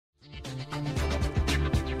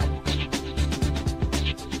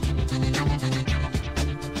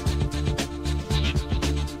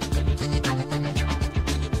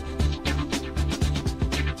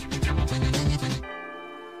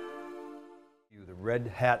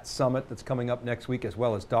Red Hat Summit that's coming up next week, as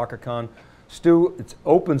well as DockerCon. Stu, it's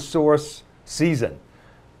open source season,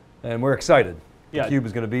 and we're excited. Yeah. theCUBE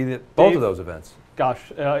is going to be at both of those events.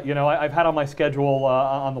 Gosh, you know, I've had on my schedule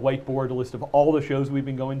on the whiteboard a list of all the shows we've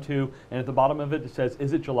been going to, and at the bottom of it, it says,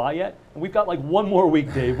 is it July yet? And we've got like one more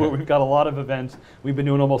week, Dave, where we've got a lot of events. We've been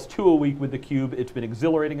doing almost 2 a week with theCUBE. It's been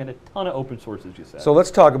exhilarating and a ton of open source, as you said. So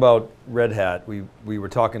let's talk about Red Hat. We were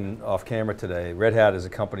talking off camera today. Red Hat is a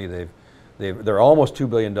company, they're almost $2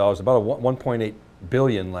 billion, about a 1.8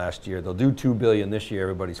 billion last year. They'll do 2 billion this year,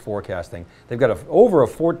 everybody's forecasting. They've got over a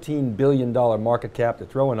 $14 billion market cap. They're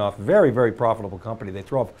throwing off, very, very profitable company. They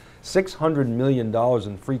throw off $600 million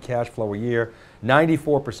in free cash flow a year,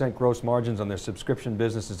 94% gross margins on their subscription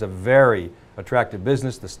business. It's a very attractive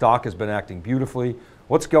business. The stock has been acting beautifully.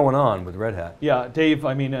 What's going on with Red Hat? Yeah, Dave,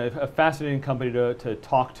 I mean, a fascinating company to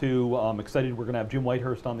talk to. I'm excited we're going to have Jim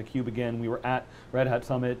Whitehurst on theCUBE again. We were at Red Hat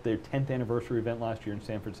Summit, their 10th anniversary event last year in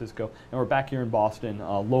San Francisco, and we're back here in Boston,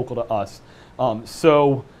 local to us.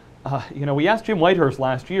 You know, we asked Jim Whitehurst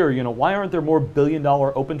last year, you know, why aren't there more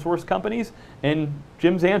billion-dollar open source companies? And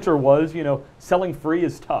Jim's answer was, you know, selling free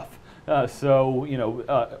is tough.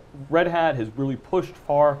 Red Hat has really pushed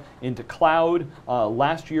far into cloud.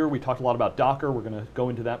 Last year we talked a lot about Docker. We're going to go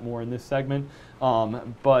into that more in this segment. You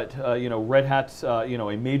know, Red Hat's you know,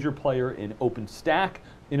 a major player in OpenStack.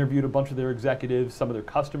 Interviewed a bunch of their executives, some of their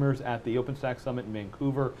customers at the OpenStack Summit in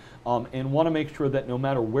Vancouver, and want to make sure that no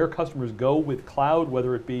matter where customers go with cloud,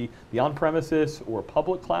 whether it be the on-premises or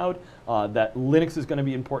public cloud, that Linux is going to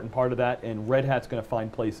be an important part of that, and Red Hat's going to find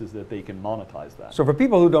places that they can monetize that. So for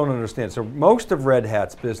people who don't understand, so most of Red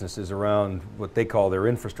Hat's business is around what they call their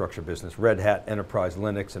infrastructure business, Red Hat Enterprise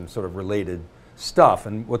Linux and sort of related stuff,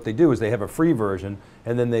 and what they do is they have a free version,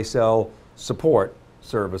 and then they sell support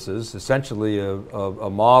services, essentially a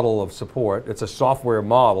model of support. It's a software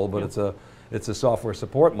model, but it's a software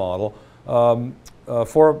support model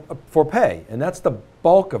for pay, and that's the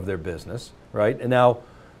bulk of their business, right? And now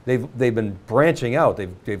they've been branching out.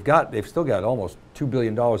 They've still got almost $2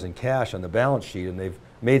 billion in cash on the balance sheet, and they've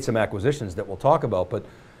made some acquisitions that we'll talk about. But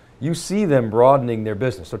you see them broadening their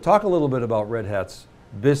business. So talk a little bit about Red Hat's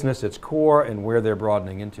business, its core, and where they're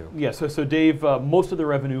broadening into. Yeah, so Dave, most of the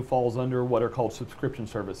revenue falls under what are called subscription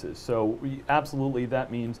services. So absolutely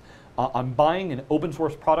that means I'm buying an open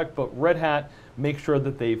source product, but Red Hat makes sure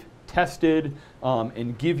that they've tested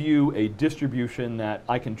and give you a distribution that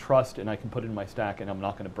I can trust and I can put in my stack and I'm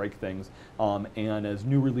not going to break things. And as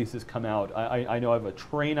new releases come out, I know I have a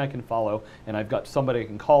train I can follow and I've got somebody I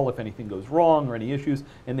can call if anything goes wrong or any issues,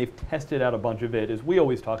 and they've tested out a bunch of it. As we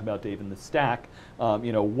always talk about, Dave, in the stack,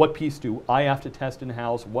 you know, what piece do I have to test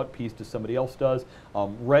in-house, what piece does somebody else does?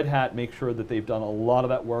 Red Hat makes sure that they've done a lot of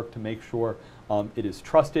that work to make sure it is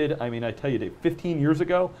trusted. I mean, I tell you, Dave, 15 years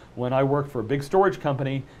ago, when I worked for a big storage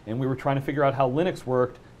company and we were trying to figure out how Linux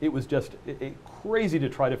worked, it was just crazy to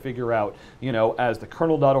try to figure out, you know, as the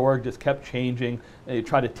kernel.org just kept changing, they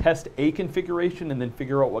try to test a configuration and then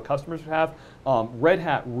figure out what customers would have. Red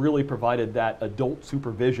Hat really provided that adult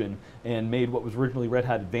supervision and made what was originally Red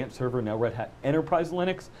Hat Advanced Server, now Red Hat Enterprise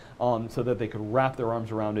Linux, so that they could wrap their arms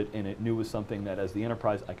around it, and it knew it was something that as the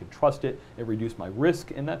enterprise I could trust it, it reduced my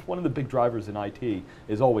risk, and that's one of the big drivers in IT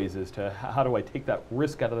is always is to how do I take that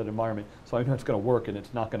risk out of that environment so I know it's going to work and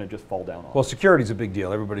it's not going to just fall down on. Well, security is a big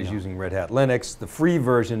deal. Everybody's using Red Hat Linux. The free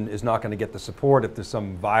version is not going to get the support if there's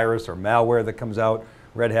some virus or malware that comes out.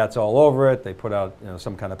 Red Hat's all over it. They put out, you know,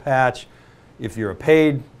 some kind of patch. If you're a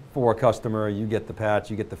paid for customer, you get the patch,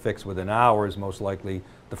 you get the fix within hours, most likely.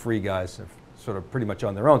 The free guys are sort of pretty much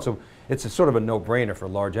on their own. So it's a sort of a no-brainer for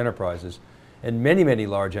large enterprises. And many, many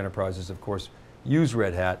large enterprises, of course, use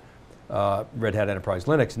Red Hat Enterprise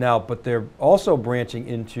Linux now, but they're also branching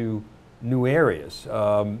into new areas,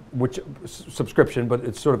 which subscription, but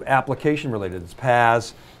it's sort of application related. It's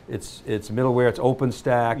PaaS, it's middleware, it's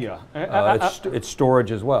OpenStack, it's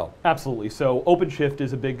storage as well. Absolutely. So OpenShift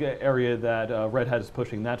is a big area that Red Hat is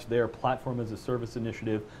pushing. That's their platform as a service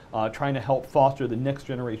initiative, trying to help foster the next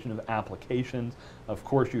generation of applications. Of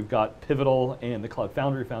course, you've got Pivotal and the Cloud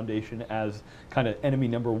Foundry Foundation as kind of enemy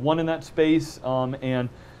number one in that space, and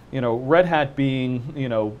you know, Red Hat being, you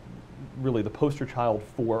know, really the poster child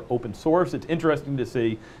for open source. It's interesting to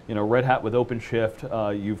see, you know, Red Hat with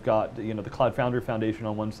OpenShift. You've got, you know, the Cloud Foundry Foundation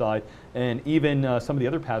on one side, and even some of the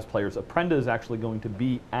other PaaS players. Apprenda is actually going to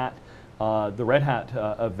be at the Red Hat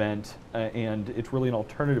event, and it's really an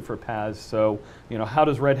alternative for PaaS. So, you know, how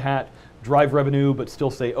does Red Hat drive revenue, but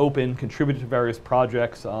still stay open, contribute to various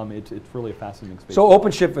projects. It's really a fascinating space. So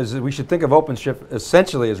OpenShift, we should think of OpenShift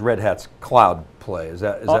essentially as Red Hat's cloud play, is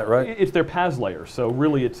that right? It's their PaaS layer, so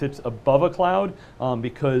really it sits above a cloud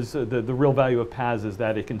because the real value of PaaS is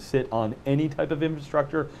that it can sit on any type of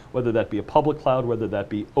infrastructure, whether that be a public cloud, whether that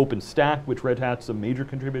be OpenStack, which Red Hat's a major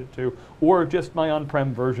contributor to, or just my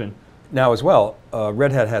on-prem version. Now as well,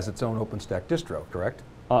 Red Hat has its own OpenStack distro, correct?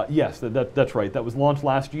 Yes, that's right. That was launched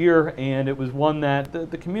last year, and it was one that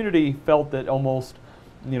the community felt that almost,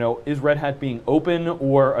 is Red Hat being open,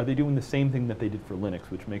 or are they doing the same thing that they did for Linux,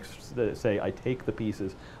 which makes say I take the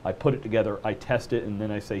pieces, I put it together, I test it, and then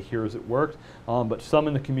I say here's it worked. But some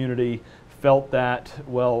in the community felt that,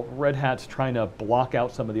 well, Red Hat's trying to block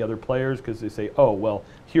out some of the other players because they say, oh, well,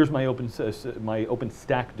 here's my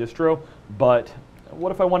OpenStack distro, but what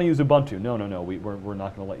if I want to use Ubuntu? No, we're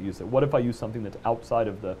not going to let you use it. What if I use something that's outside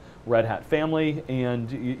of the Red Hat family? And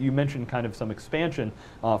you mentioned kind of some expansion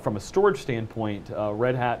from a storage standpoint.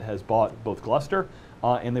 Red Hat has bought both Gluster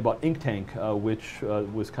and they bought Inktank, which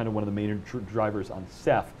was kind of one of the main drivers on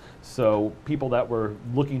Ceph. So people that were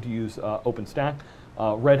looking to use OpenStack,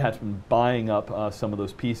 Red Hat's been buying up some of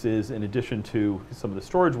those pieces in addition to some of the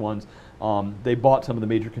storage ones. They bought some of the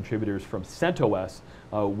major contributors from CentOS,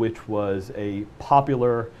 which was a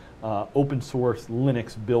popular open source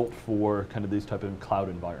Linux built for kind of these type of cloud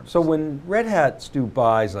environments. So when Red Hat, Stu,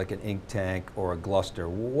 buys like an Inktank or a Gluster,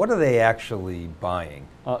 what are they actually buying?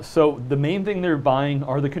 So the main thing they're buying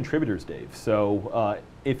are the contributors, Dave. So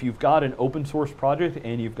if you've got an open source project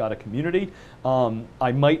and you've got a community,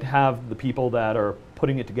 I might have the people that are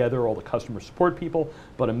putting it together, all the customer support people,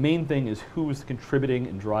 but a main thing is who is contributing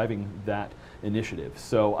and driving that initiative.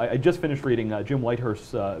 So I just finished reading Jim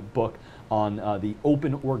Whitehurst's book on the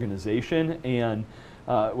open organization, and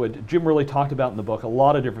what Jim really talked about in the book, a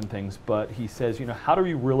lot of different things, but he says, how do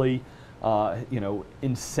we really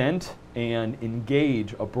incent and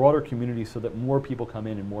engage a broader community so that more people come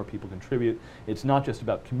in and more people contribute. It's not just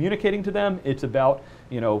about communicating to them, it's about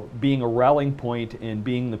being a rallying point and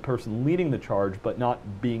being the person leading the charge, but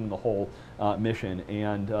not being the whole mission.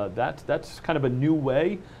 And that's kind of a new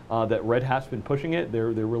way that Red Hat's been pushing it.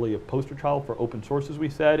 They're really a poster child for open source, as we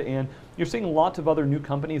said, and you're seeing lots of other new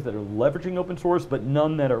companies that are leveraging open source, but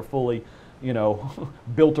none that are fully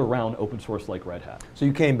built around open source like Red Hat. So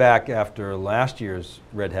you came back after last year's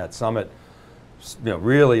Red Hat Summit,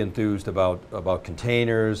 really enthused about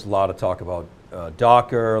containers, a lot of talk about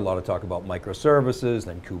Docker, a lot of talk about microservices,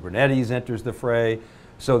 then Kubernetes enters the fray.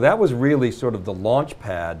 So that was really sort of the launch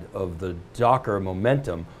pad of the Docker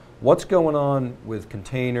momentum. What's going on with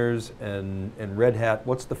containers and Red Hat?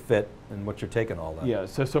 What's the fit and what's your take on all that? Yeah,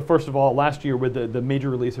 so first of all, last year with the major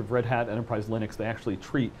release of Red Hat Enterprise Linux, they actually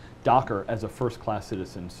treat Docker as a first-class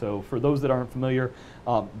citizen. So for those that aren't familiar,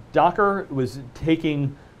 Docker was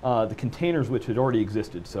taking the containers which had already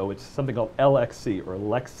existed. So it's something called LXC or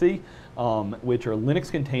Lexc, which are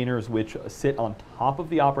Linux containers which sit on top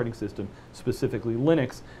of the operating system, specifically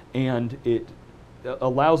Linux, and it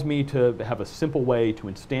allows me to have a simple way to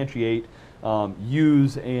instantiate,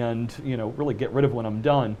 use, and really get rid of when I'm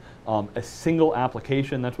done a single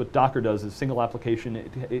application. That's what Docker does, is a single application.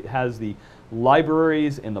 It has the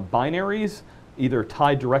libraries and the binaries either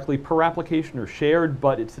tied directly per application or shared,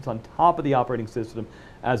 but it sits on top of the operating system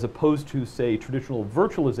as opposed to, say, traditional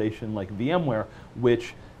virtualization like VMware,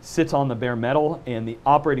 which sits on the bare metal and the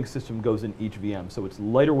operating system goes in each VM. So it's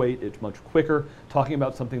lighter weight, it's much quicker, talking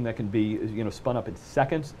about something that can be spun up in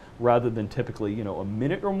seconds rather than typically a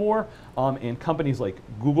minute or more. And companies like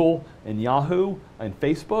Google and Yahoo and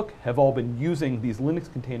Facebook have all been using these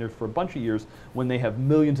Linux containers for a bunch of years when they have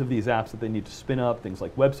millions of these apps that they need to spin up, things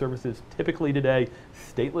like web services, typically today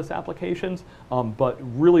stateless applications, but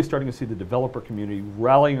really starting to see the developer community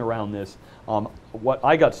rallying around this. What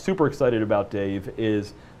I got super excited about, Dave,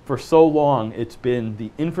 is for so long, it's been the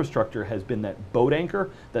infrastructure has been that boat anchor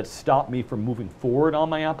that stopped me from moving forward on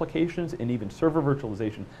my applications, and even server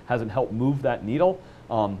virtualization hasn't helped move that needle.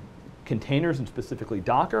 Containers, and specifically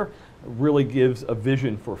Docker, really gives a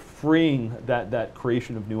vision for freeing that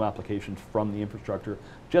creation of new applications from the infrastructure.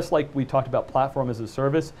 Just like we talked about platform as a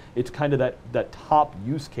service, it's kind of that top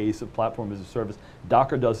use case of platform as a service.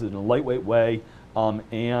 Docker does it in a lightweight way.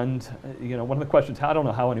 And one of the questions, I don't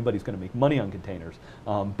know how anybody's going to make money on containers,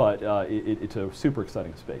 but it's a super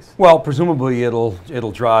exciting space. Well, presumably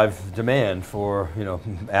it'll drive demand for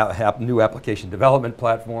new application development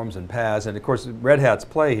platforms and PaaS, and of course Red Hat's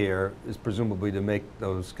play here is presumably to make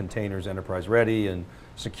those containers enterprise ready and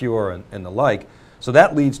secure and the like. So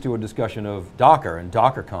that leads to a discussion of Docker and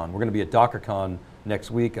DockerCon. We're going to be at DockerCon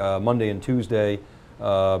next week, Monday and Tuesday.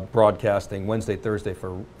 broadcasting Wednesday, Thursday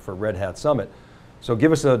for Red Hat Summit. So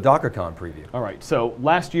give us a DockerCon preview. All right, so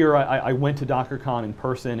last year I went to DockerCon in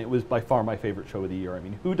person. It was by far my favorite show of the year. I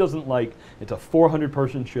mean, who doesn't like, it's a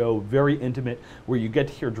 400-person show, very intimate, where you get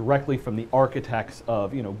to hear directly from the architects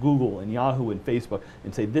of Google and Yahoo and Facebook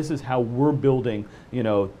and say, this is how we're building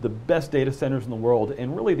the best data centers in the world,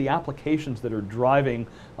 and really the applications that are driving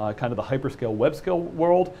kind of the hyperscale web scale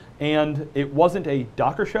world. And it wasn't a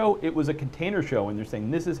Docker show, it was a container show, and they're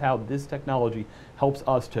saying this is how this technology helps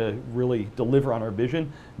us to really deliver on our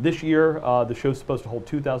vision. This year, the show's supposed to hold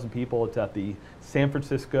 2,000 people. It's at the San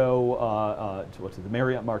Francisco, the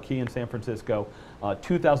Marriott Marquis in San Francisco.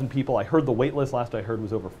 2,000 people. I heard the wait list last I heard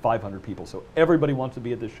was over 500 people. So everybody wants to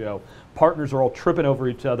be at this show. Partners are all tripping over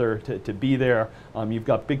each other to be there. You've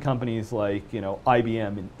got big companies like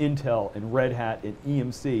IBM and Intel and Red Hat and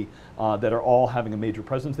EMC that are all having a major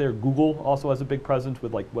presence there. Google also has a big presence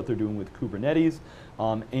with what they're doing with Kubernetes.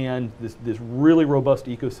 And this really robust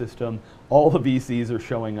ecosystem. All the VCs are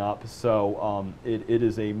showing up, so it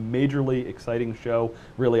is a majorly exciting show,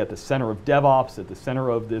 really at the center of DevOps, at the center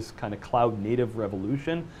of this kind of cloud-native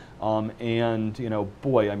revolution. And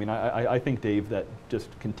boy, I mean, I think, Dave, that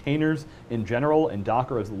just containers in general and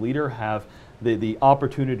Docker as the leader have the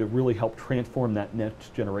opportunity to really help transform that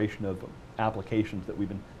next generation of applications that we've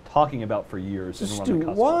been talking about for years. So Stu,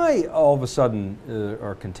 why all of a sudden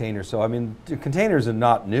are containers? So I mean, containers are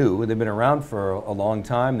not new. They've been around for a long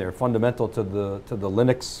time. They're fundamental to the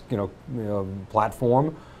Linux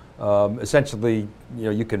platform. Essentially,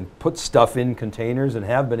 you can put stuff in containers and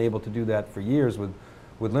have been able to do that for years with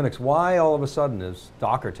Linux. Why all of a sudden is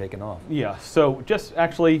Docker taken off? Yeah, so just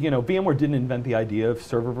actually, VMware didn't invent the idea of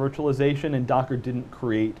server virtualization, and Docker didn't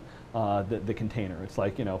create the container. It's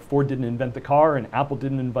like, Ford didn't invent the car and Apple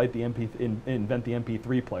didn't invent the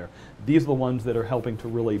MP3 player. These are the ones that are helping to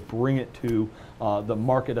really bring it to the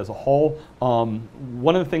market as a whole.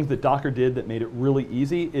 One of the things that Docker did that made it really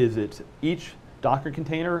easy is each Docker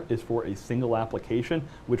container is for a single application,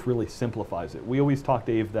 which really simplifies it. We always talk,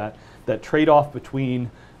 Dave, that trade-off between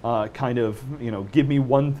give me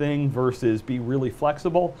one thing versus be really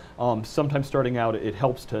flexible. Sometimes starting out, it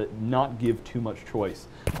helps to not give too much choice.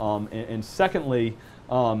 And secondly,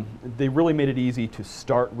 they really made it easy to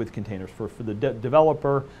start with containers. For the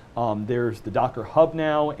developer, there's the Docker Hub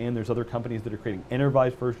now, and there's other companies that are creating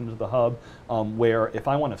enterprise versions of the Hub, where if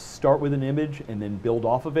I want to start with an image and then build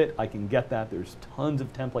off of it, I can get that. There's tons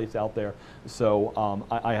of templates out there. So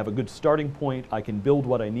I have a good starting point. I can build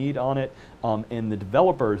what I need on it, and the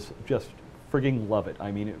developers just frigging love it.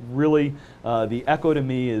 I mean, it really, the echo to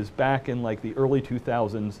me is back in like the early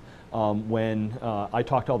 2000s when I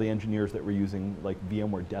talked to all the engineers that were using like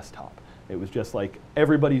VMware Desktop. It was just like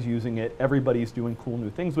everybody's using it, everybody's doing cool new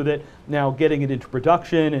things with it. Now getting it into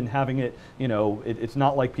production and having it, it's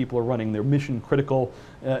not like people are running their mission critical,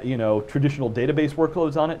 traditional database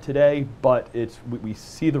workloads on it today, but we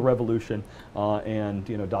see the revolution,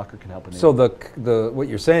 and Docker can help enable. So what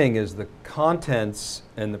you're saying is the contents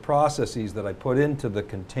and the processes that I put into the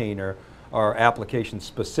container are application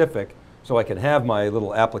specific, so I can have my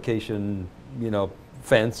little application,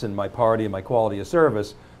 fence and my party and my quality of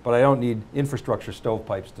service, but I don't need infrastructure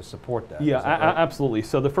stovepipes to support that. Yeah, that right? Absolutely.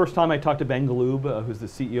 So the first time I talked to Ben Galoob, who's the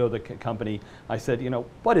CEO of the company, I said,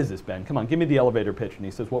 what is this, Ben? Come on, give me the elevator pitch. And he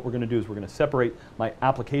says, what we're going to do is we're going to separate my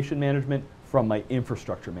application management from my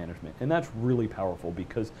infrastructure management. And that's really powerful,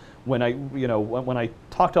 because when I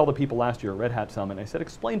talked to all the people last year at Red Hat Summit, I said,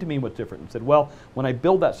 explain to me what's different. And said, well, when I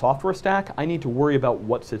build that software stack, I need to worry about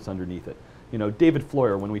what sits underneath it. David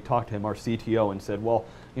Floyer, when we talked to him, our CTO, and said, well,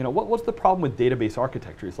 what's the problem with database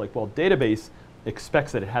architecture? He's like, well, database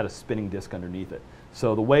expects that it had a spinning disk underneath it.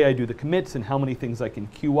 So the way I do the commits and how many things I can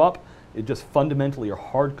queue up, it just fundamentally are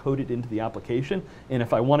hard-coded into the application. And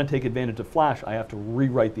if I want to take advantage of Flash, I have to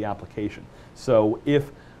rewrite the application. So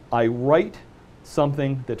if I write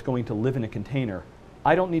something that's going to live in a container,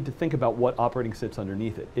 I don't need to think about what operating sits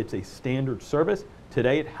underneath it. It's a standard service.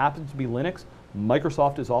 Today it happens to be Linux.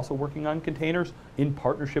 Microsoft is also working on containers in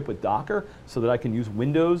partnership with Docker, so that I can use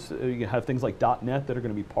Windows. You have things like .NET that are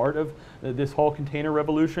going to be part of this whole container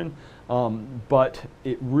revolution. But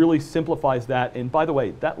it really simplifies that. And by the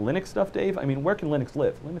way, that Linux stuff, Dave, I mean, where can Linux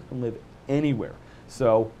live? Linux can live anywhere.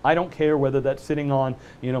 So I don't care whether that's sitting on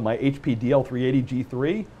my HP DL380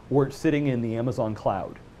 G3, or it's sitting in the Amazon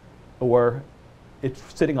cloud, or it's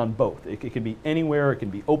sitting on both. It can be anywhere. It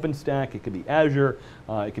can be OpenStack. It can be Azure.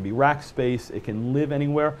 It can be Rackspace. It can live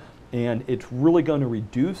anywhere. And it's really going to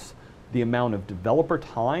reduce the amount of developer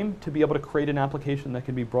time to be able to create an application that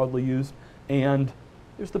can be broadly used. And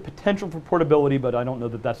There's the potential for portability, but I don't know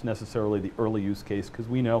that that's necessarily the early use case, because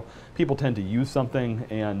we know people tend to use something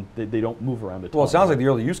and they don't move around a ton. Well, it sounds like the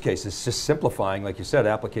early use case is just simplifying, like you said,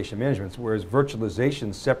 application management, whereas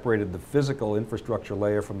virtualization separated the physical infrastructure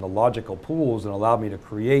layer from the logical pools and allowed me to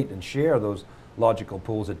create and share those logical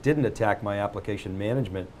pools. It didn't attack my application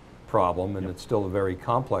management problem, and it's still a very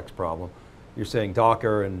complex problem. You're saying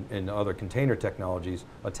Docker and other container technologies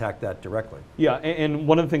attack that directly. Yeah, and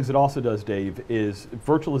one of the things it also does, Dave, is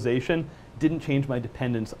virtualization didn't change my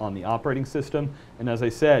dependence on the operating system. And as I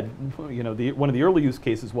said, you know, one of the early use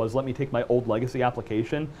cases was, let me take my old legacy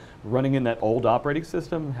application running in that old operating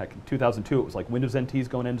system. Heck, in 2002, it was like Windows NT is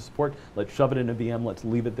going into support. Let's shove it in a VM. Let's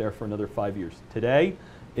leave it there for another 5 years. Today,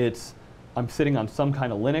 it's I'm sitting on some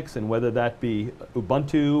kind of Linux, and whether that be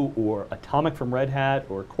Ubuntu or Atomic from Red Hat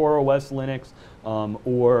or CoreOS Linux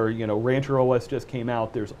or Rancher OS just came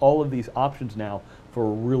out, there's all of these options now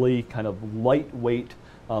for really kind of lightweight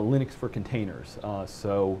Linux for containers.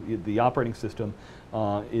 So the operating system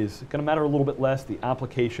is going to matter a little bit less. The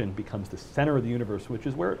application becomes the center of the universe, which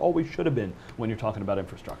is where it always should have been when you're talking about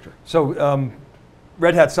infrastructure. So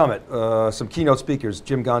Red Hat Summit, some keynote speakers,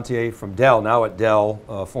 Jim Gontier from Dell, now at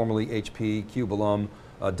Dell, formerly HP, CUBE alum,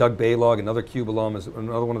 Doug Baylog, another CUBE alum, is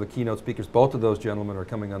another one of the keynote speakers. Both of those gentlemen are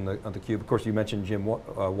coming on the CUBE. Of course, you mentioned Jim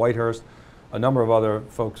Whitehurst, a number of other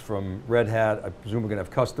folks from Red Hat. I presume we're going to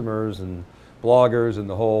have customers and bloggers and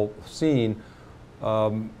the whole scene.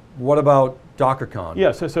 What about DockerCon?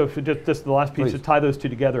 Yeah, so for just the last piece, Please. to tie those two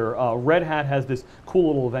together, Red Hat has this cool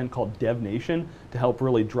little event called Dev Nation to help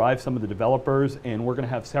really drive some of the developers, and we're going to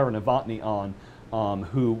have Sarah Novotny on,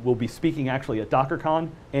 who will be speaking actually at DockerCon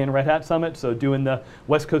and Red Hat Summit, so doing the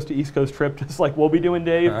West Coast to East Coast trip, just like we'll be doing,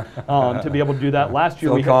 Dave, to be able to do that. Last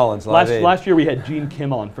year, last year we had Gene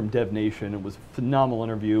Kim on from Dev Nation. It was a phenomenal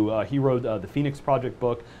interview. He wrote the Phoenix Project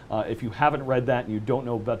book. If you haven't read that and you don't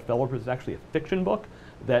know about developers, it's actually a fiction book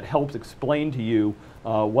that helps explain to you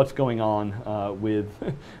what's going on with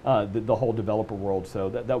the whole developer world. So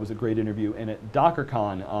that was a great interview. And at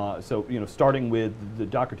DockerCon, so starting with the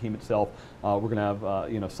Docker team itself, we're going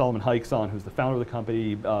to have Solomon Hykes on, who's the founder of the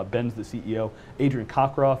company. Ben's the CEO. Adrian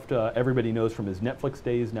Cockcroft, everybody knows from his Netflix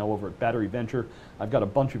days, now over at Battery Venture. I've got a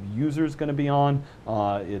bunch of users going to be on.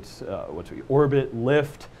 It's Orbit,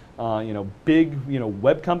 Lyft. Big,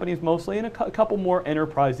 web companies mostly, and a couple more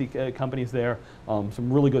enterprisey companies there.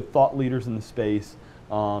 Some really good thought leaders in the space,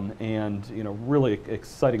 and really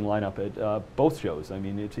exciting lineup at both shows. I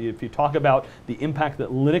mean, if you talk about the impact that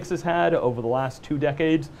Linux has had over the last 2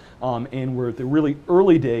 decades, and we're at the really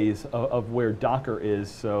early days of where Docker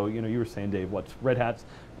is. So you were saying, Dave, what's Red Hat's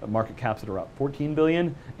market caps at around 14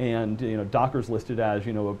 billion, and Docker's listed as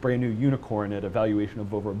a brand new unicorn at a valuation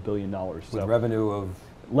of over $1 billion. With revenue of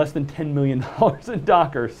less than $10 million in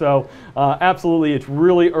Docker. So absolutely, it's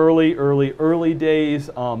really early days,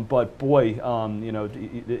 but boy,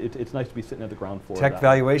 it's nice to be sitting at the ground floor. Tech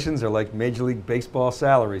valuations are like Major League Baseball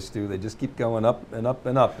salaries, Stu. They just keep going up and up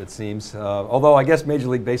and up, it seems. Although I guess Major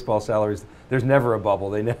League Baseball salaries, there's never a bubble.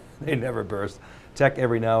 They never burst. Tech,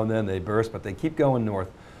 every now and then they burst, but they keep going north.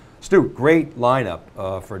 Stu, great lineup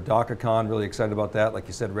for DockerCon, really excited about that. Like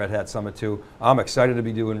you said, Red Hat Summit too. I'm excited to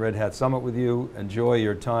be doing Red Hat Summit with you. Enjoy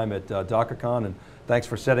your time at DockerCon, and thanks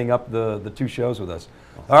for setting up the 2 shows with us.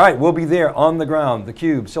 All right, we'll be there on the ground,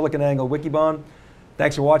 theCUBE, siliconANGLE, Wikibon.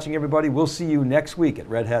 Thanks for watching, everybody. We'll see you next week at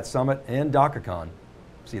Red Hat Summit and DockerCon.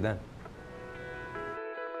 See you then.